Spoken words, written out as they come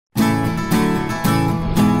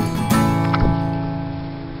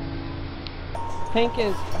Fink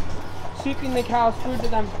is sweeping the cows' food to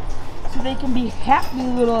them so they can be happy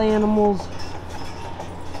little animals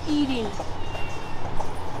eating.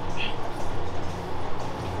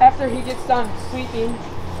 After he gets done sweeping,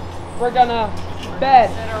 we're gonna bed.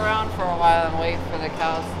 Sit around for a while and wait for the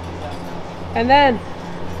cows to do that. And then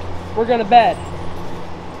we're gonna bed.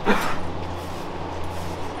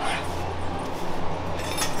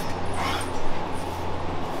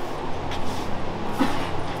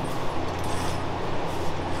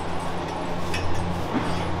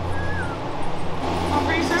 I'm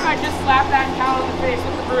pretty sure I just slapped that cow in the face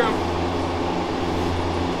with the broom.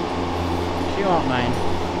 She won't mind.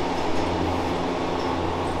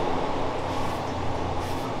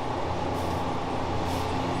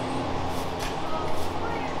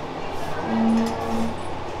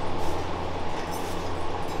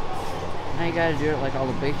 Now you gotta do it like all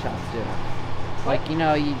the big shots do. Like, you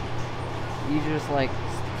know, you just like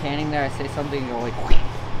standing there, I say something, you go like,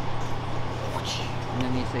 and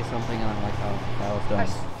then you say something, and I'm like, oh, that was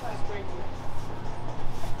done.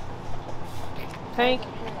 Hank,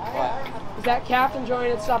 What? is that calf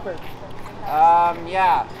enjoying its supper?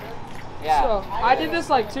 Yeah. Yeah. So, I did this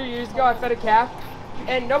like 2 years ago. I fed a calf,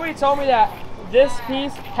 and nobody told me that this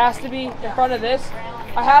piece has to be in front of this.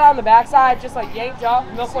 I had it on the backside, just like yanked up,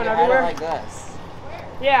 milk went everywhere. Like this.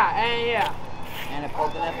 Yeah, and yeah. And it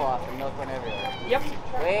pulled the nipple off and milk went everywhere. Yep.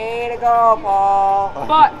 Way to go, Paul.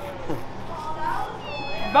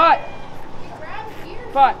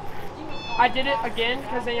 But, I did it again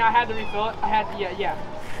because then I had to refill it. I had to, yeah.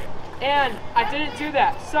 And I didn't do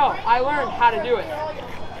that, so I learned how to do it.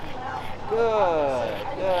 Good.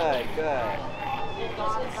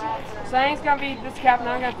 So I think it's gonna be this calf, and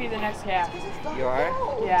I'm gonna feed the next calf. You are?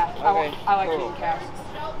 Yeah, Okay, I like cool. feeding calves.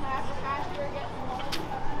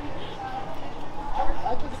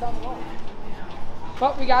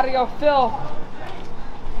 But we gotta go fill.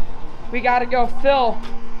 We got to fill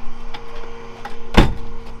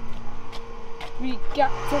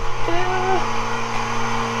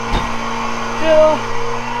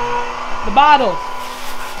the bottles.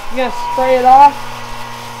 You're gonna spray it off.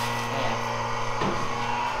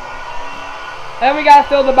 Then we gotta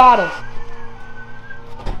fill the bottles.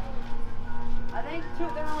 I think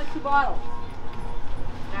there are only 2 bottles.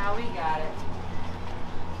 Now we got it.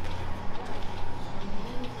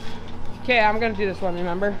 Okay, I'm gonna do this one,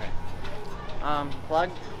 remember?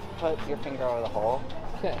 Put your finger over the hole.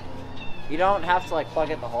 Okay. You don't have to like plug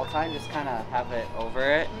it the whole time, just kind of have it over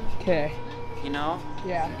it. Okay. You know?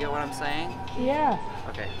 Yeah. You get what I'm saying? Yeah.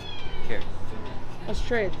 Okay. Here. Let's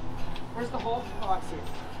trade. Where's the hole? Oh, I see it.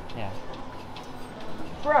 Yeah.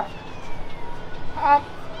 Bruh. How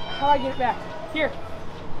do I get it back? Here.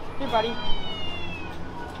 Here, buddy.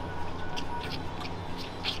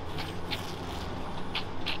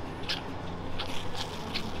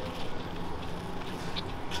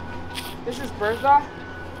 This is Bertha?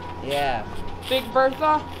 Yeah. Big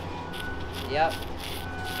Bertha? Yep.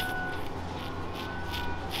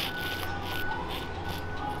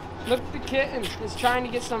 Look, the kitten is trying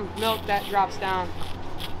to get some milk that drops down.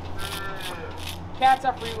 Cats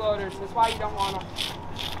are freeloaders, that's why you don't want them.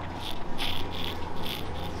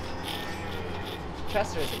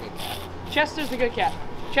 Chester's a good cat. Chester's a good cat.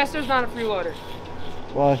 Chester's not a freeloader.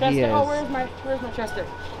 Well, Chester, he is. oh, where's my Chester?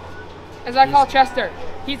 As I call Chester,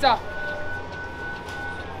 he's a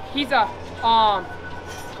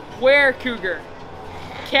were cougar.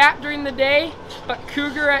 Cat during the day, but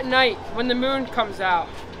cougar at night when the moon comes out.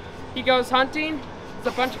 He goes hunting. It's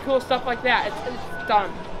a bunch of cool stuff like that. It's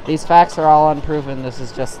done. These facts are all unproven. This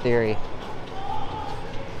is just theory.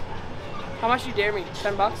 How much you dare me?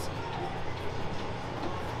 $10?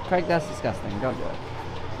 Craig, that's disgusting. Don't do it.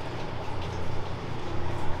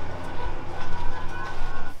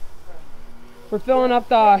 We're filling up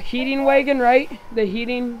the heating wagon, right? The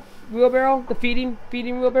heating wheelbarrow, the feeding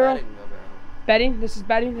wheelbarrow. Bedding. This is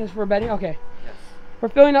bedding. This is for bedding. Okay. Yes. We're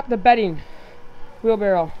filling up the bedding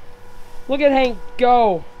wheelbarrow. Look at Hank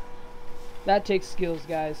go. That takes skills,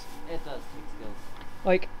 guys. It does take skills.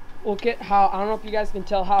 Like, look at how, I don't know if you guys can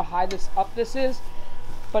tell how high this is,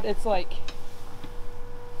 but it's like,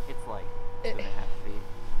 It's like 2.5 feet.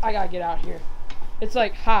 I gotta get out here. It's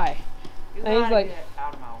like high. You And he's gotta like, get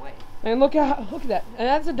out of my way. and look at that. And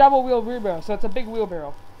that's a double wheel wheelbarrow, so it's a big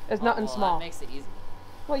wheelbarrow. It's nothing Well, small. That makes it easy.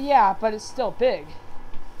 Well, yeah, but it's still big.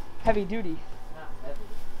 Heavy duty. Not heavy.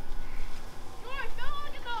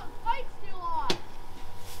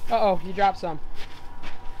 Uh-oh, you dropped some.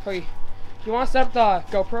 Okay. You want to set up the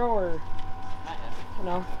GoPro or? Not yet.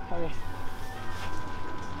 No? Okay.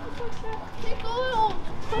 Take a little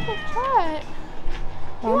clip of chat.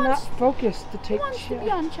 I'm not focused to take Who wants to shit.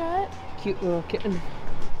 be on chat? Cute little kitten.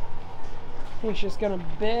 Hank's just gonna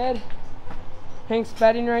bed. Hank's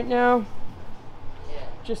bedding right now.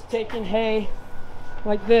 Just taking hay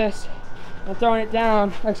like this and throwing it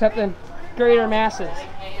down, except in greater masses.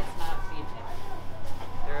 Hay is not feeding him.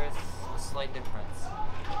 There is a slight difference.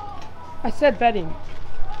 I said bedding. You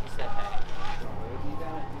said hay.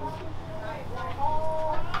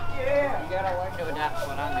 You gotta learn to adapt to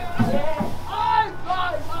what I'm doing.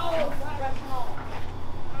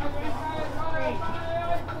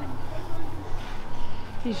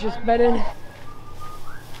 He's just bedding.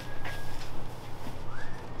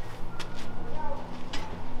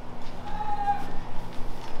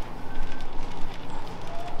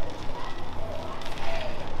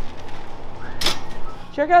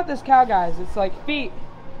 Check out this cow, guys. It's like feet.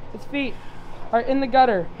 Its feet are in the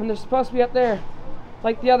gutter and they're supposed to be up there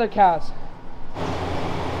like the other cows.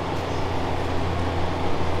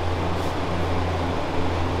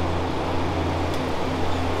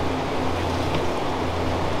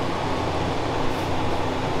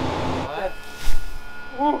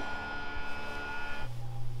 What?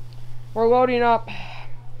 We're loading up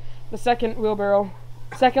the second wheelbarrow,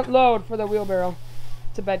 second load for the wheelbarrow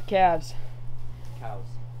to bed calves. Cows.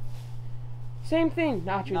 Same thing,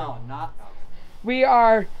 not you. No, not cows. We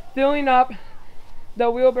are filling up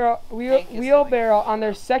the wheelbarrow on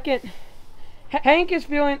their second. Hank is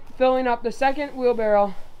filling up the second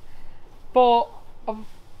wheelbarrow full of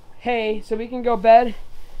hay so we can go bed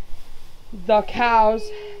the cows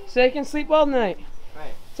so they can sleep well tonight.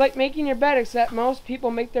 Right. It's like making your bed, except most people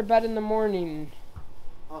make their bed in the morning.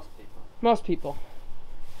 Most people. Most people.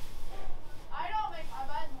 I don't make my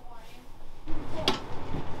bed in the morning.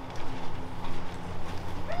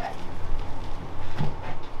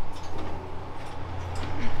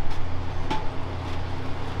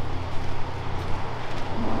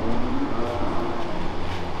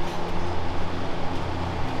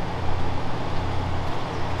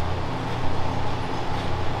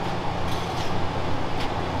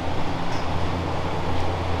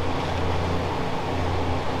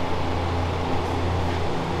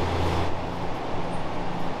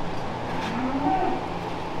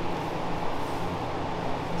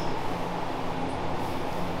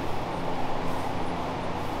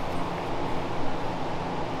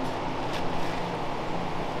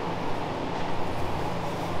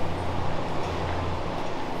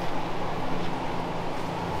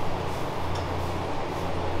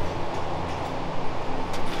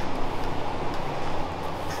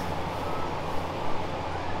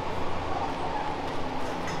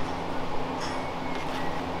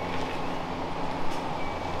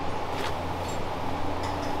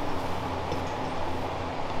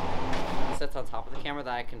 Sits on top of the camera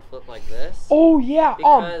that I can flip like this. Oh yeah.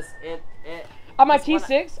 Because it on my it's when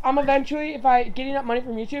T6, I'm eventually, if I get enough money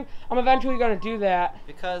from YouTube, I'm eventually gonna do that.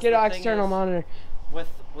 Because Get the an thing external is, monitor.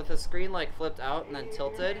 with a screen like flipped out and then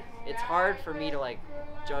tilted, it's hard for me to like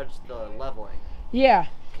judge the leveling. Yeah. Can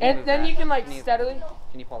you And move then that? you can like Can you- steadily.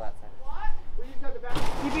 Can you pull that side?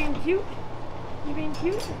 You being cute? You being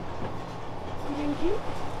cute? You being cute?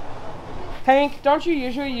 Hank, don't you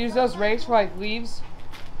usually use those rakes for like leaves?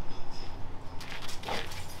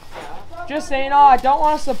 Just saying, I don't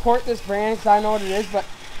want to support this brand because I know what it is, but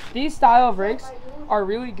these style of rakes are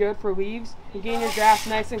really good for leaves and getting your grass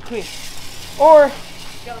nice and clean. Or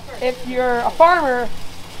if you're a farmer,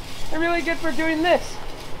 they're really good for doing this.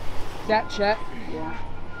 Is that Chet? Yeah.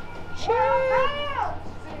 Chet!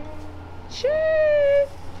 Chet!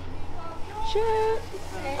 Chet!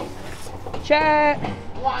 Chet!